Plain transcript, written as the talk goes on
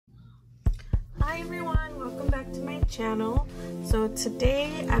Hi everyone, welcome back to my channel. So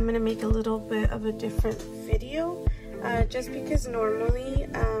today I'm going to make a little bit of a different video just because normally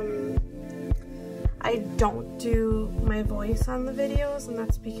I don't do my voice on the videos, and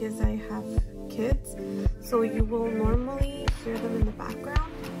that's because I have kids, so you will normally hear them in the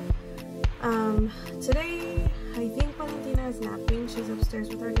background. Today I think Valentina is napping. She's upstairs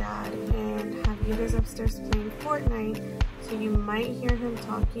with her dad, and Javier is upstairs playing Fortnite, so you might hear him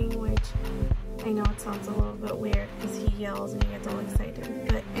talking, which I know it sounds a little bit weird because he yells and he gets all excited,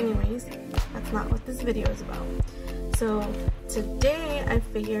 but anyways, that's not what this video is about. So today I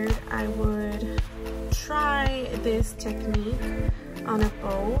figured I would try this technique on a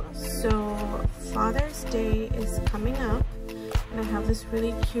bow. So Father's Day is coming up, and I have this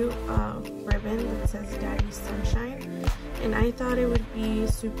really cute ribbon that says Daddy Sunshine, and I thought it would be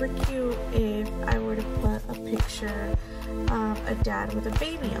super cute if I were to put a picture of a dad with a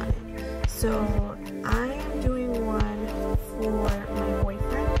baby on it. So I am doing one for my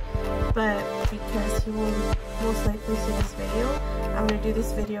boyfriend, but because he will most likely see this video, I'm going to do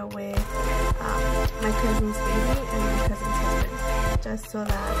this video with my cousin's baby and my cousin's husband, just so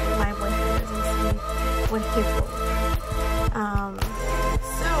that my boyfriend doesn't see what his role is.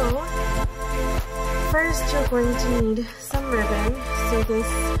 So first you're going to need some ribbon. So this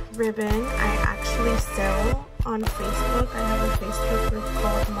ribbon I actually sell on Facebook. I have a Facebook group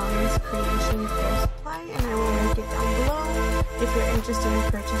called Mommy's Creations Bow Supply, and I will link it down below if you're interested in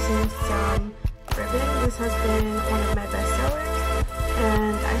purchasing some ribbon. This has been one of my best sellers,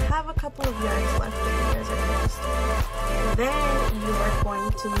 and I have a couple of yards left if you guys are interested. Then you are going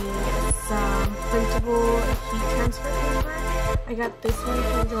to need some printable heat transfer paper. I got this one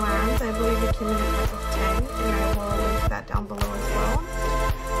from Joann's. I believe it came in a pack of 10, and I will link that down below as well.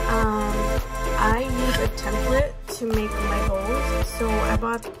 I use a template to make my bows, so I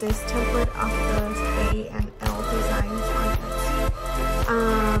bought this template off those A and L designs on Etsy.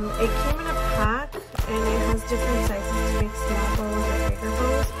 It came in a pack, and it has different sizes to make small bows or bigger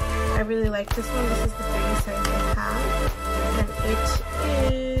bows. I really like this one. This is the biggest size I have, and it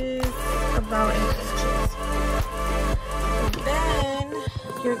is about 8 inches. Then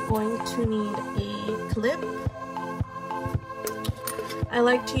you're going to need a clip. I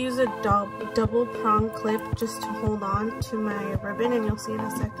like to use a double prong clip just to hold on to my ribbon, and you'll see in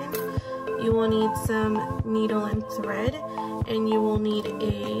a second. You will need some needle and thread, and you will need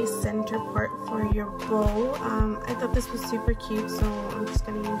a center part for your bow. I thought this was super cute, so I'm just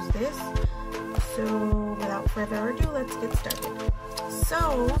going to use this. So without further ado, let's get started.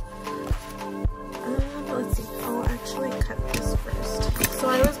 So let's see, I'll actually cut this first. So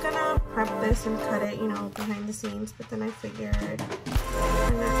I was gonna prep this and cut it, you know, behind the scenes, but then I figured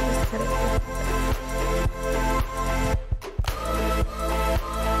why not just cut it.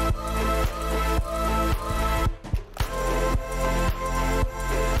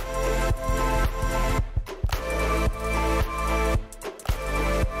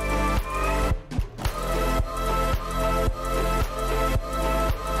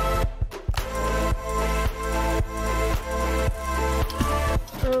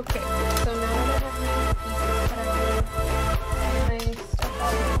 Okay, so now that I have my pieces cut out, my stuff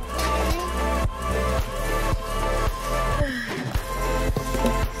out.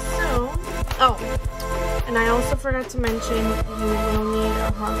 So, and I also forgot to mention, you will need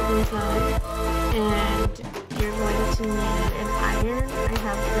a hot glue gun, and you're going to need an iron. I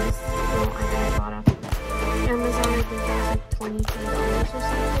have this little iron I bought off Amazon. I think it was like $23 or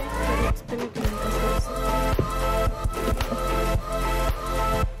something, but it's been a good investment so far.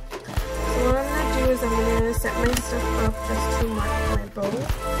 What I'm going to do is I'm going to set my stuff up just to mark my bow.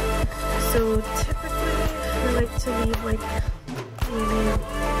 So typically I like to leave like maybe an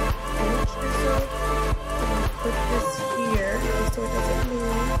inch or so. I'll put this here so it doesn't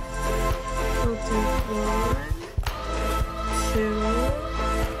move. I'll do 1, 2,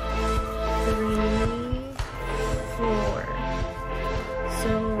 3, 4.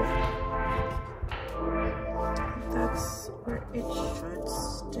 So that's where it should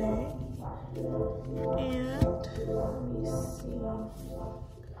stay. And let me see.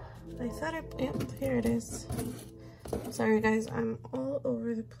 I thought yep, here it is. Sorry guys, I'm all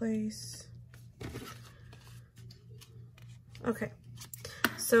over the place. Okay,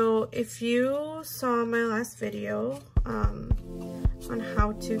 so if you saw my last video on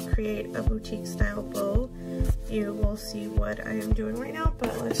how to create a boutique style bow, you will see what I am doing right now,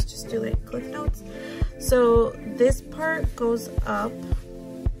 but let's just do like cliff notes. So this part goes up,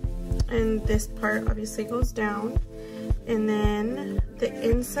 and this part obviously goes down, and then the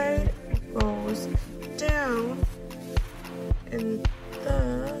inside goes down, and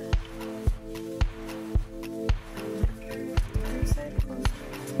the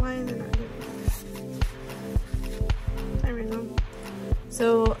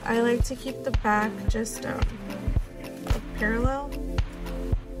I like to keep the back just like parallel.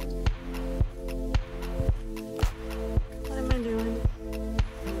 What am I doing?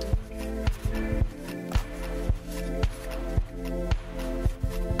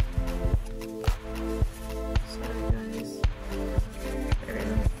 Sorry guys. There we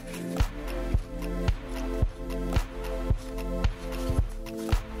go.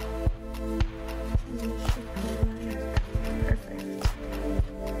 Perfect.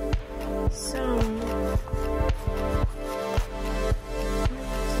 So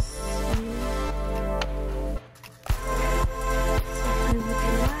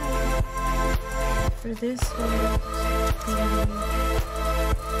for this one,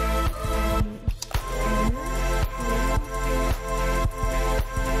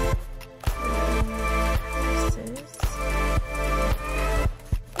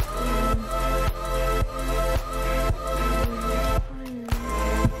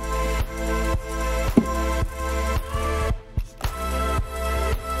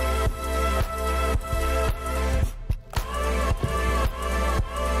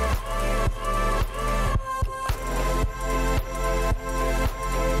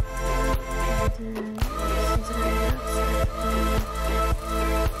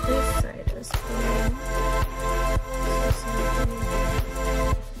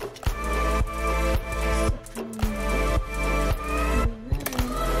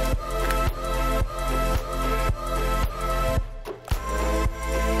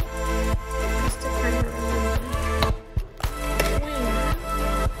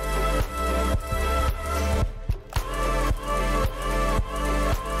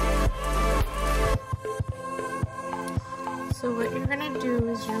 so what you're gonna do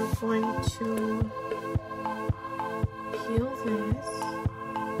is you're going to peel this.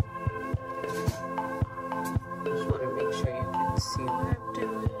 Just want to make sure you can see what I'm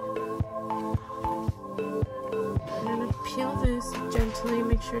doing. I'm gonna peel this gently,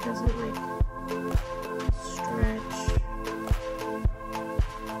 make sure it doesn't like stretch.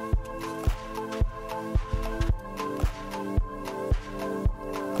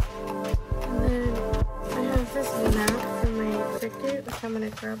 And then I have this mat for my Cricut, which I'm gonna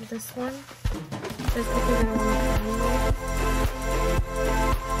grab this one just because I don't want to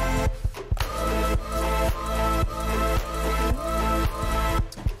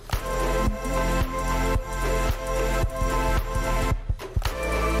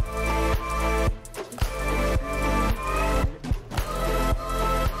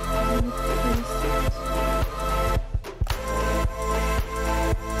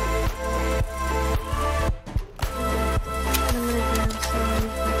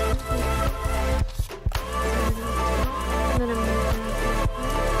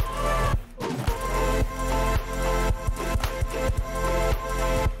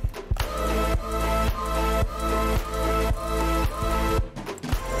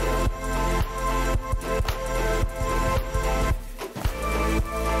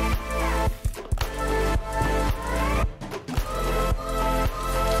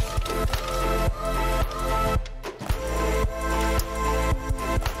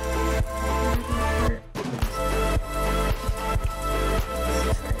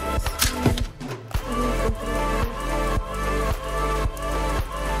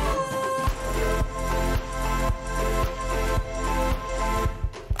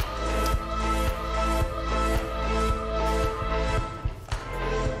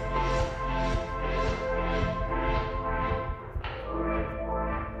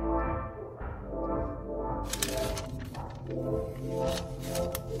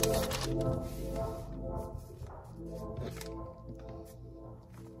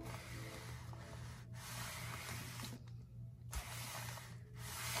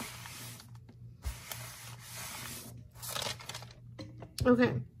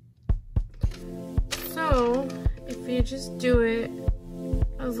Okay, so if you just do it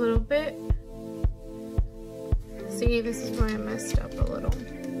a little bit, see, this is where I messed up a little.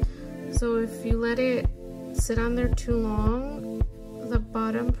 So if you let it sit on there too long, the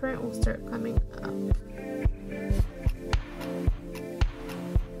bottom print will start coming up.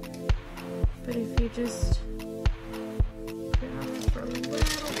 But if you just put it on there for a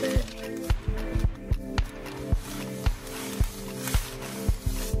little bit,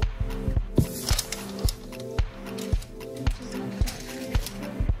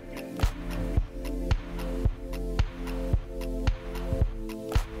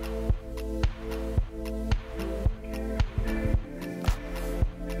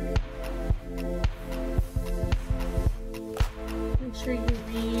 make sure you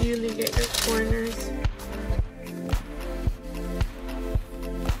really get your corners.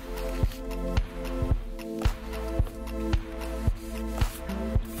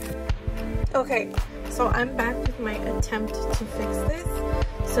 Okay, so I'm back with my attempt to fix this.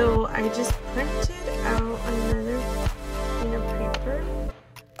 So I just printed out another sheet of paper.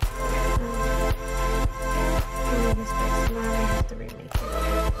 Now I have to remake it.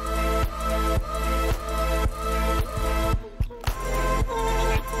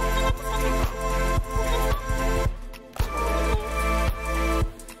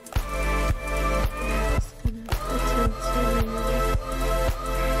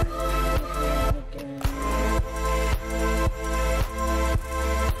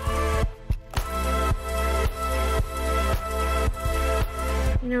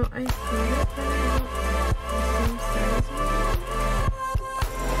 No, I think I put out the same size,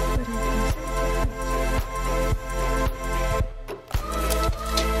 but I guess I didn't.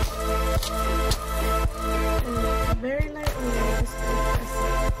 And very lightly, I just compress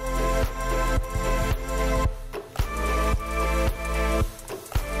it.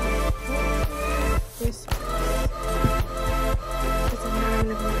 This works. Because I'm not going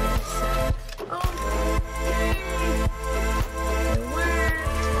to be very sad. Oh, yay! It worked!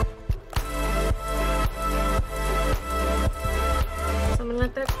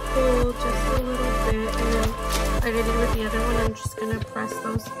 Let that cool just a little bit, and then like I did with the other one, I'm just gonna press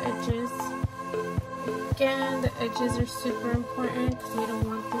those edges. Again, the edges are super important because we don't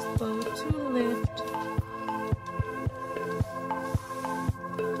want this bow to lift.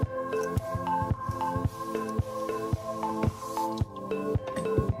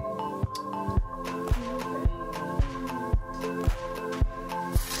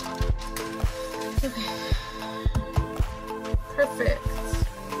 Okay. Perfect.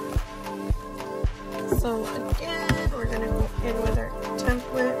 So again, we're going to go in with our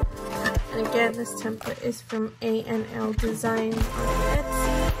template. And again, this template is from A&L Design on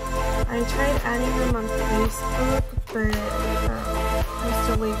Etsy. I tried adding them on Facebook, but I'm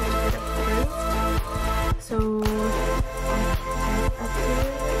still waiting to get approved. So I'll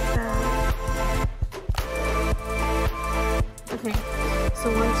update that. Okay, so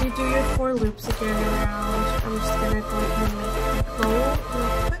once you do your 4 loops again around, I'm just going to go ahead and make a bow real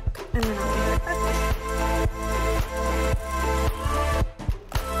quick, and then I'll be right back.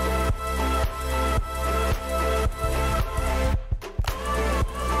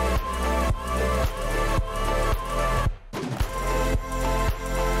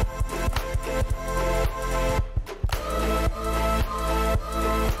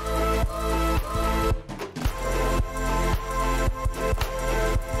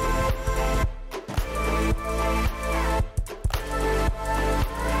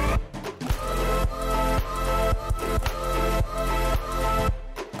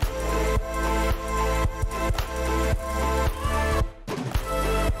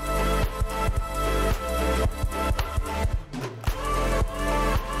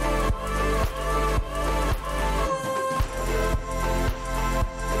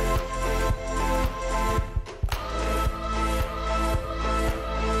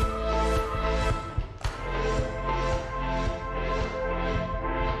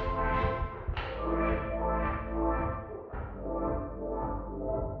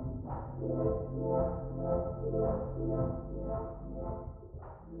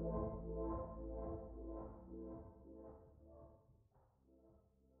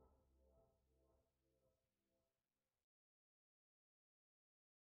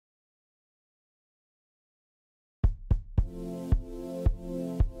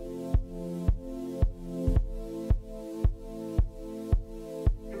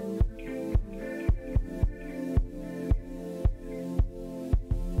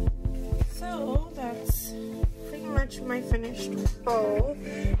 My finished bow,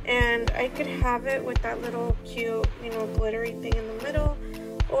 and I could have it with that little cute, glittery thing in the middle,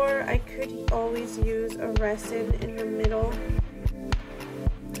 or I could always use a resin in the middle,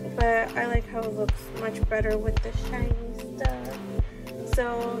 but I like how it looks much better with the shiny stuff.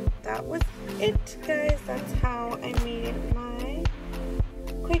 So that was it, guys. That's how I made my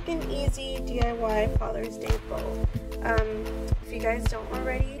quick and easy DIY Father's Day bow. If you guys don't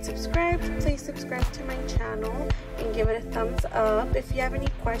already subscribe, please subscribe to my channel and give it a thumbs up. If you have any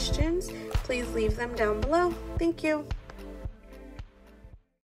questions, please leave them down below. Thank you.